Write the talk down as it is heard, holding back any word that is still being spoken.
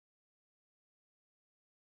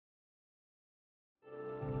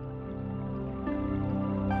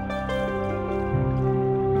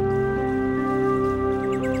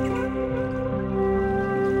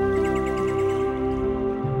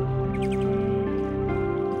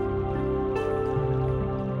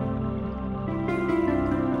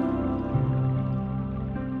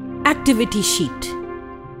Activity sheet.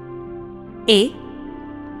 A.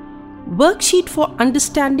 Worksheet for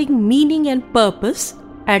understanding meaning and purpose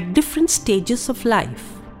at different stages of life.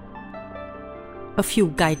 A few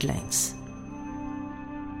guidelines.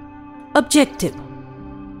 Objective.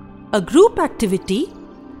 A group activity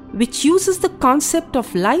which uses the concept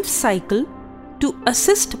of life cycle to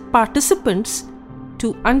assist participants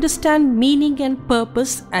to understand meaning and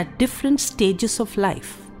purpose at different stages of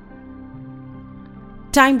life.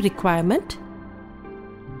 Time requirement: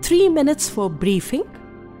 3 minutes for briefing,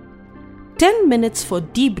 10 minutes for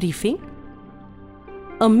debriefing,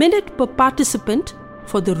 a minute per participant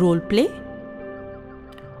for the role play.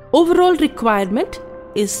 Overall requirement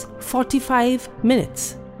is 45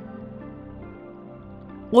 minutes.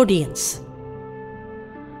 Audience.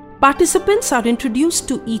 Participants are introduced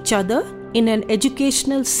to each other in an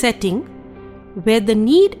educational setting where the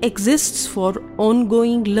need exists for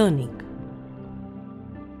ongoing learning.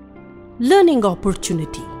 Learning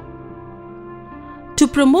opportunity. To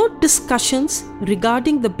promote discussions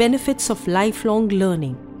regarding the benefits of lifelong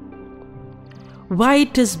learning, why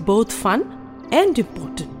it is both fun and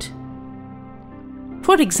important.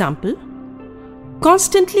 For example,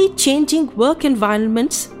 constantly changing work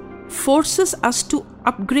environments forces us to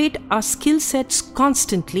upgrade our skill sets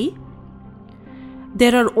constantly.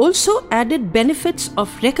 There are also added benefits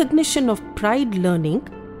of recognition of pride learning,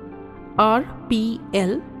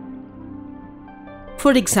 RPL.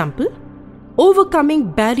 For example,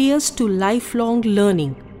 overcoming barriers to lifelong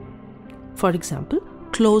learning, for example,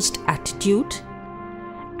 closed attitude,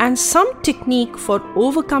 and some technique for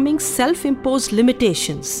overcoming self-imposed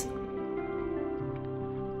limitations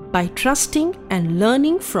by trusting and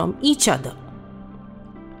learning from each other.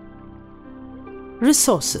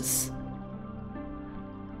 Resources.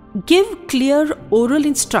 Give clear oral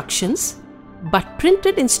instructions, but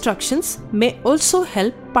printed instructions may also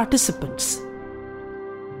help participants.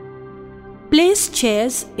 Place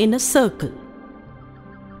chairs in a circle.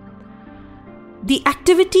 The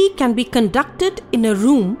activity can be conducted in a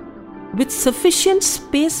room with sufficient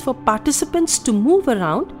space for participants to move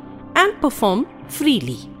around and perform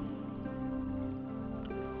freely.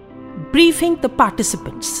 Briefing the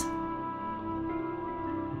participants.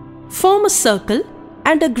 Form a circle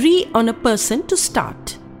and agree on a person to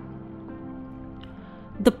start.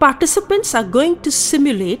 The participants are going to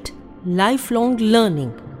simulate lifelong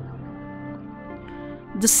learning.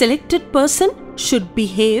 The selected person should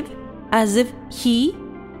behave as if he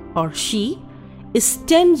or she is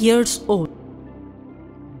 10 years old.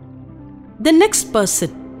 The next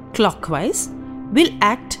person, clockwise, will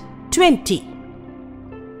act 20.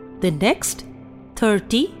 The next,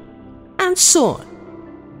 30, and so on.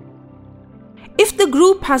 If the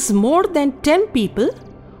group has more than 10 people,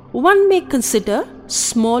 one may consider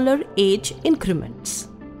smaller age increments.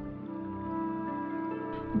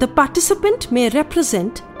 The participant may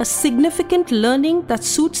represent a significant learning that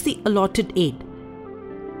suits the allotted age.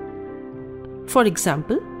 For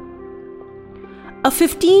example, a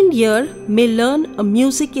 15-year may learn a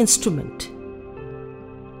music instrument.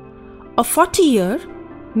 A 40-year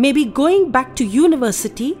may be going back to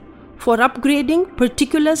university for upgrading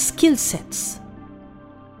particular skill sets.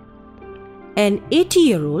 An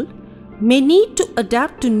 80-year-old may need to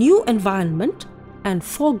adapt to new environment and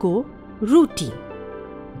forego routine.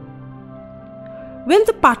 When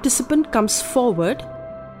the participant comes forward,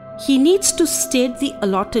 he needs to state the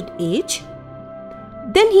allotted age.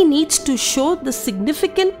 Then he needs to show the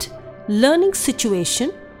significant learning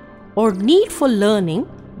situation or need for learning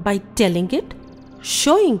by telling it,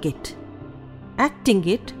 showing it, acting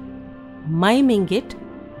it, miming it,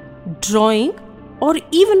 drawing, or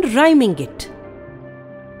even rhyming it.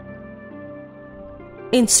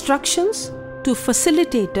 Instructions to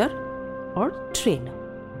facilitator or trainer.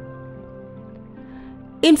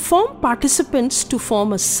 Inform participants to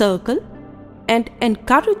form a circle and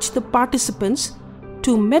encourage the participants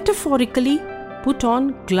to metaphorically put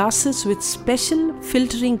on glasses with special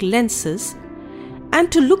filtering lenses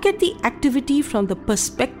and to look at the activity from the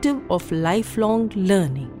perspective of lifelong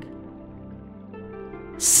learning.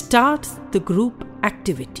 Start the group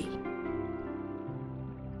activity.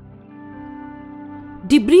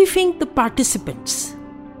 Debriefing the participants.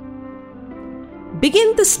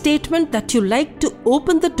 Begin the statement that you like to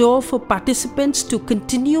open the door for participants to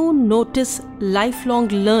continue notice lifelong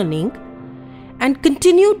learning and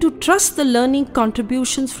continue to trust the learning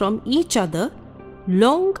contributions from each other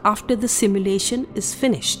long after the simulation is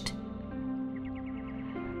finished.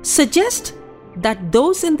 Suggest that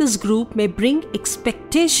those in this group may bring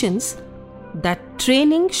expectations that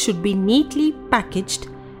training should be neatly packaged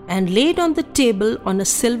and laid on the table on a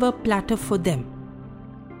silver platter for them.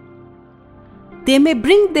 They may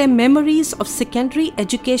bring their memories of secondary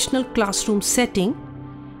educational classroom setting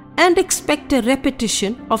and expect a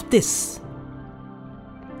repetition of this.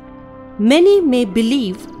 Many may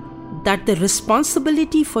believe that the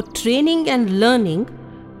responsibility for training and learning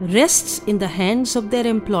rests in the hands of their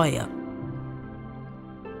employer.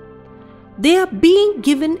 They are being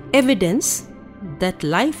given evidence that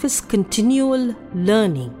life is continual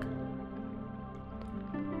learning.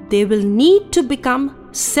 They will need to become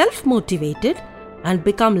self-motivated and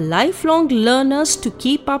become lifelong learners to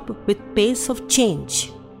keep up with pace of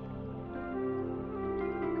change.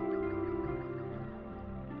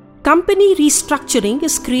 Company restructuring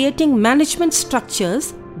is creating management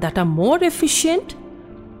structures that are more efficient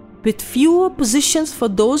with fewer positions for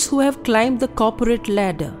those who have climbed the corporate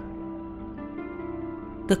ladder.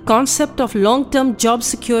 The concept of long-term job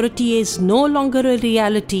security is no longer a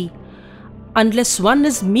reality unless one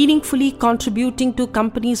is meaningfully contributing to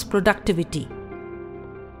company's productivity.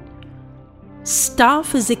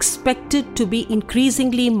 Staff is expected to be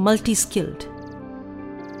increasingly multi-skilled.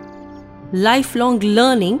 Lifelong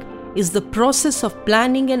learning is the process of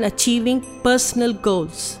planning and achieving personal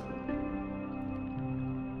goals.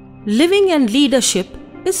 Living and leadership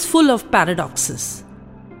is full of paradoxes.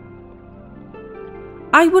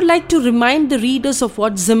 I would like to remind the readers of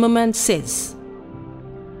what Zimmerman says.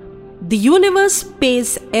 The universe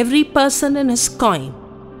pays every person in his coin.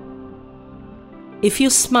 If you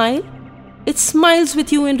smile, it smiles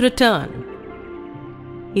with you in return.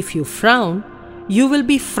 If you frown, you will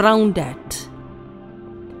be frowned at.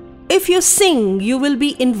 If you sing, you will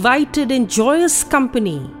be invited in joyous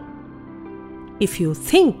company. If you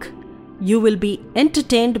think, you will be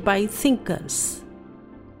entertained by thinkers.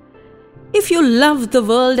 If you love the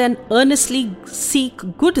world and earnestly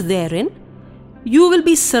seek good therein, you will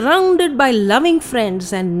be surrounded by loving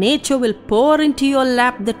friends, and nature will pour into your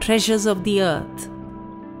lap the treasures of the earth.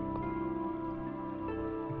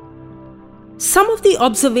 Some of the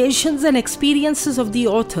observations and experiences of the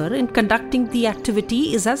author in conducting the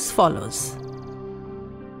activity is as follows.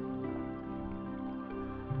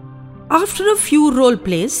 After a few role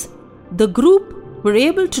plays, the group were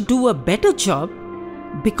able to do a better job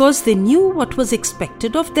because they knew what was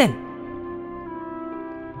expected of them.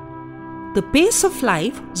 The pace of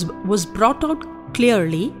life was brought out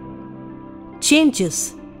clearly.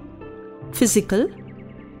 Changes, physical,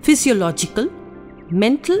 physiological,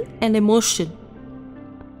 mental and emotion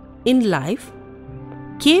in life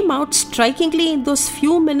came out strikingly in those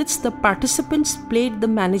few minutes the participants played the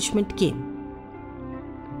management game.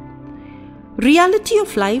 Reality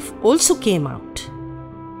of life also came out.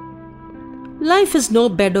 Life is no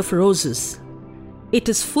bed of roses. It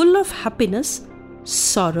is full of happiness,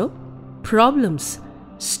 sorrow, problems,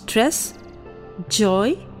 stress,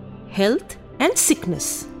 joy, health, and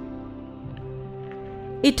sickness.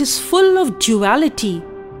 It is full of duality,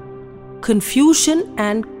 confusion,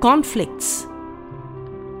 and conflicts.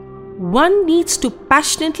 One needs to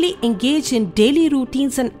passionately engage in daily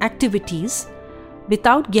routines and activities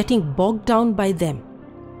without getting bogged down by them.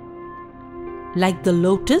 Like the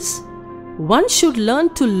lotus, one should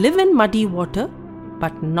learn to live in muddy water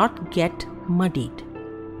but not get muddied.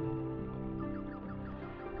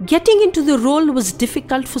 Getting into the role was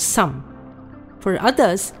difficult for some. For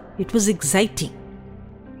others, it was exciting.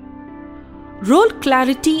 Role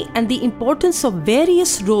clarity and the importance of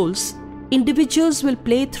various roles individuals will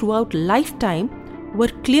play throughout lifetime were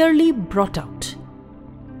clearly brought out.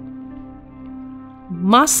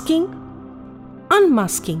 Masking,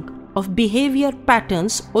 unmasking of behavior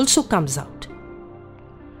patterns also comes out.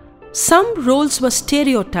 Some roles were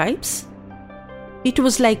stereotypes. It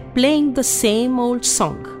was like playing the same old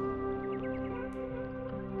song.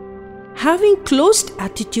 Having closed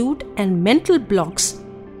attitude and mental blocks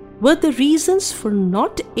were the reasons for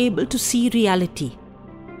not able to see reality.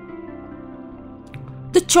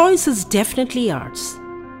 The choice is definitely ours.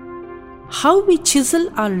 How we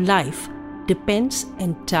chisel our life depends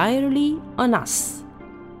entirely on us.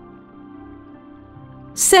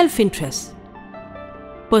 Self-interest,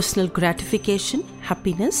 personal gratification,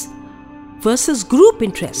 happiness versus group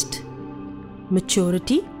interest,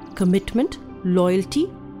 maturity, commitment,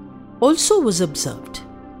 loyalty also was observed.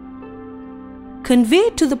 Convey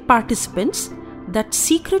to the participants that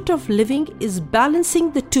secret of living is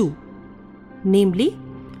balancing the two, namely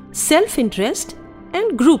self-interest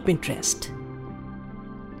and group interest.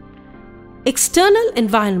 External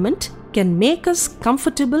environment can make us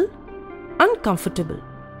comfortable, uncomfortable.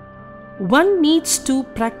 One needs to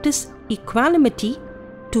practice equanimity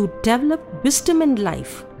to develop wisdom in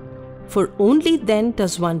life, for only then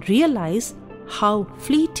does one realize how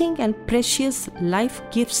fleeting and precious life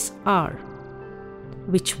gifts are.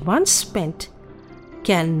 which once spent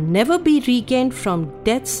can never be regained from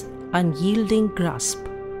death's unyielding grasp.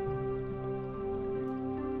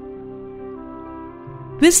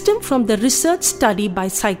 Wisdom from the research study by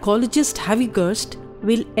psychologist Havighurst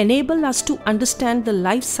will enable us to understand the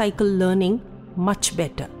life cycle learning much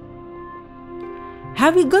better.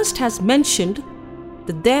 Havighurst has mentioned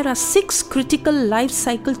that there are 6 critical life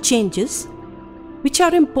cycle changes which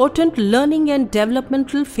are important learning and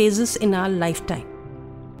developmental phases in our lifetime.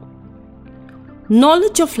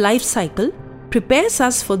 Knowledge of life cycle prepares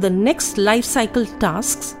us for the next life cycle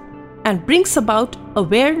tasks and brings about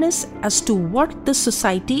awareness as to what the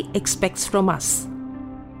society expects from us.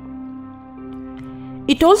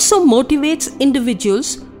 It also motivates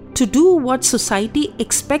individuals to do what society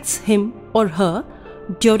expects him or her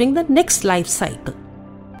during the next life cycle.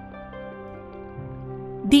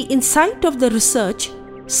 The insight of the research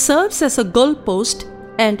serves as a goalpost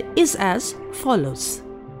and is as follows.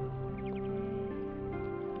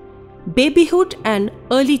 Babyhood and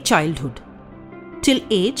early childhood till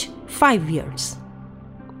age 5 years.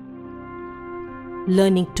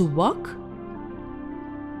 Learning to walk.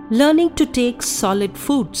 Learning to take solid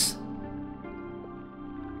foods.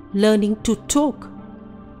 Learning to talk.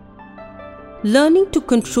 Learning to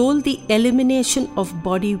control the elimination of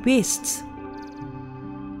body wastes.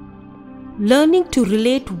 Learning to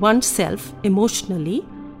relate oneself emotionally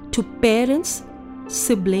to parents,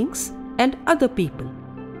 siblings, and other people.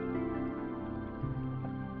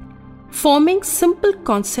 Forming simple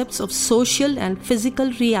concepts of social and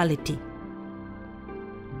physical reality.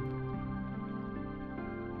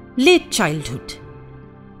 Late childhood,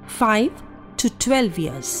 5 to 12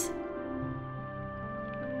 years.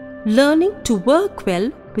 Learning to work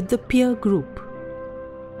well with the peer group.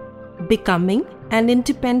 Becoming an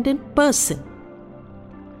independent person.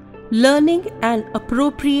 Learning an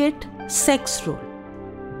appropriate sex role.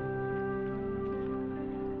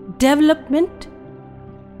 Development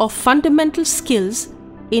of fundamental skills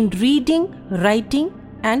in reading, writing,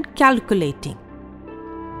 and calculating.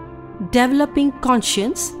 Developing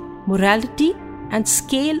conscience, morality, and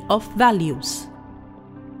scale of values.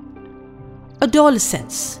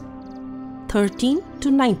 Adolescence, 13 to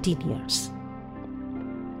 19 years.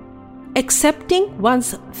 Accepting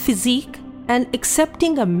one's physique and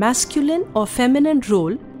accepting a masculine or feminine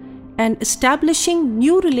role and establishing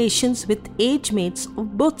new relations with age mates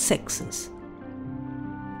of both sexes.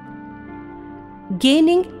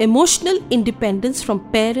 Gaining emotional independence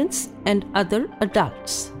from parents and other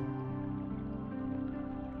adults.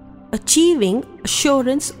 Achieving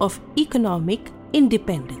assurance of economic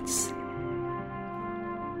independence.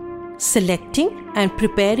 Selecting and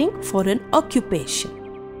preparing for an occupation.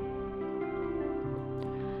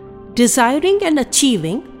 Desiring and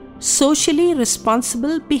achieving socially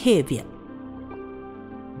responsible behavior.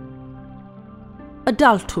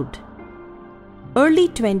 Adulthood, early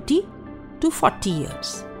 20 to 40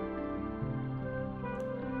 years.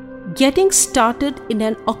 Getting started in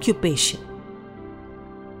an occupation.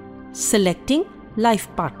 Selecting life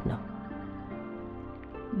partner.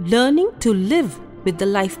 Learning to live with the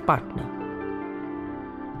life partner.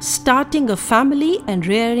 Starting a family and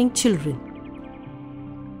rearing children.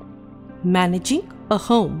 Managing a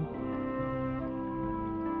home.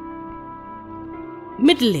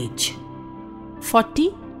 Middle age,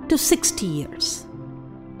 40 to 60 years.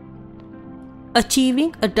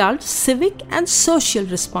 Achieving adult civic and social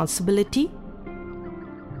responsibility.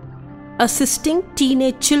 Assisting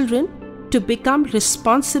teenage children to become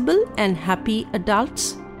responsible and happy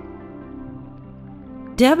adults.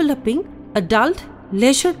 Developing adult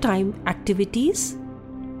leisure time activities.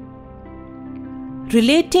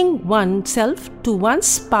 Relating oneself to one's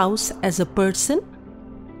spouse as a person.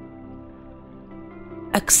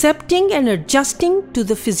 Accepting and adjusting to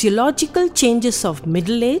the physiological changes of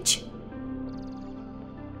middle age.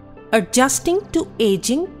 Adjusting to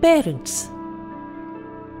aging parents.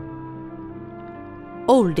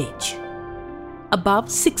 Old age, above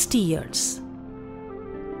 60 years.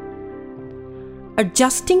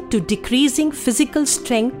 Adjusting to decreasing physical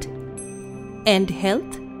strength and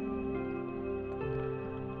health.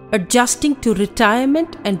 Adjusting to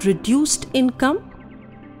retirement and reduced income.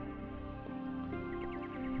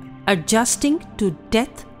 Adjusting to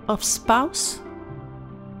death of spouse.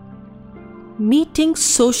 Meeting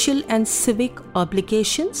social and civic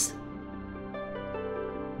obligations.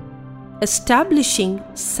 Establishing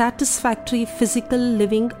satisfactory physical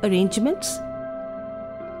living arrangements.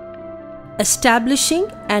 Establishing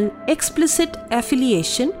an explicit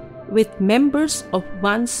affiliation with members of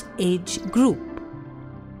one's age group.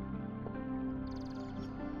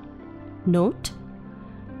 Note: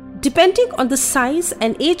 Depending on the size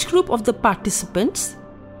and age group of the participants,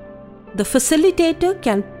 the facilitator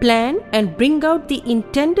can plan and bring out the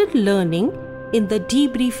intended learning in the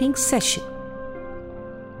debriefing session.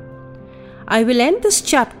 I will end this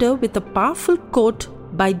chapter with a powerful quote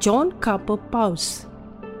by John Carper Powers.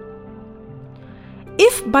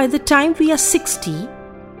 If by the time we are 60,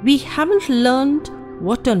 we haven't learned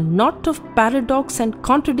what a knot of paradox and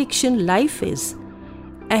contradiction life is,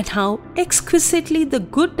 and how exquisitely the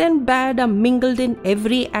good and bad are mingled in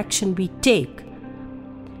every action we take,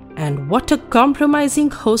 and what a compromising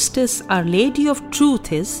hostess Our Lady of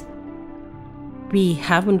Truth is, we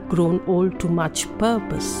haven't grown old to much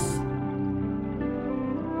purpose.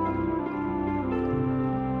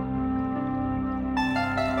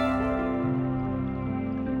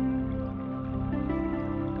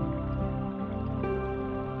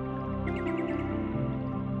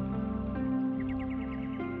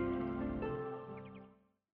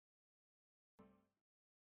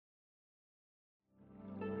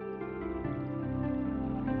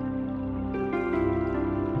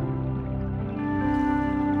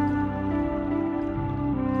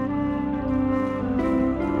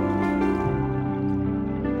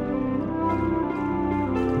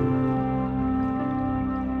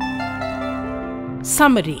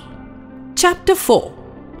 Summary. Chapter 4.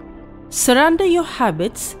 Surrender your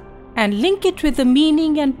habits and link it with the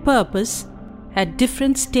meaning and purpose at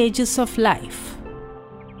different stages of life.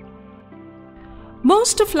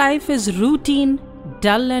 Most of life is routine,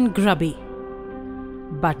 dull and grubby.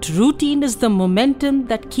 But routine is the momentum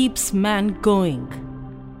that keeps man going.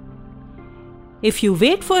 If you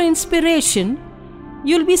wait for inspiration,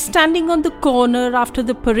 you'll be standing on the corner after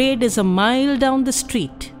the parade is a mile down the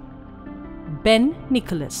street. Ben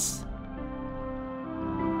Nicholas.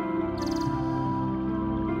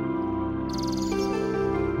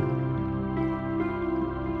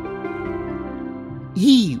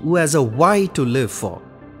 He who has a why to live for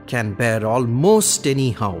can bear almost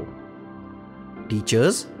any how.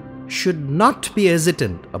 Teachers should not be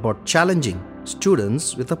hesitant about challenging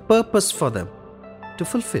students with a purpose for them to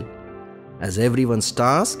fulfill, as everyone's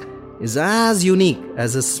task is as unique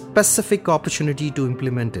as a specific opportunity to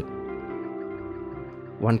implement it.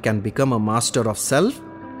 One can become a master of self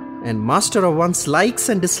and master of one's likes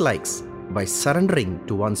and dislikes by surrendering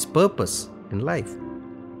to one's purpose in life.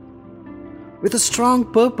 With a strong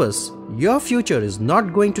purpose, your future is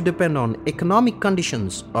not going to depend on economic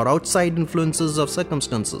conditions or outside influences of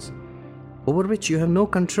circumstances over which you have no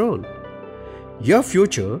control. Your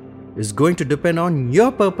future is going to depend on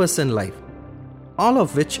your purpose in life, all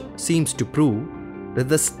of which seems to prove that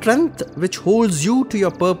the strength which holds you to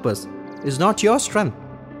your purpose is not your strength,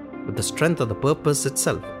 but the strength of the purpose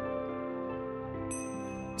itself.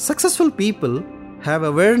 Successful people have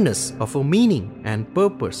awareness of a meaning and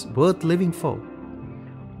purpose worth living for.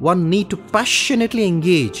 One need to passionately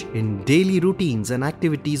engage in daily routines and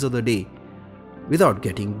activities of the day without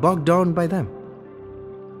getting bogged down by them.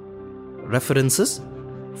 References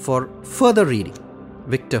for further reading: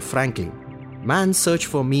 Viktor Frankl, Man's Search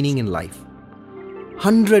for Meaning in Life,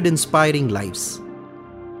 100 Inspiring Lives,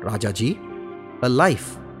 Rajaji, A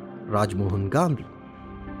Life, Rajmohan Gandhi.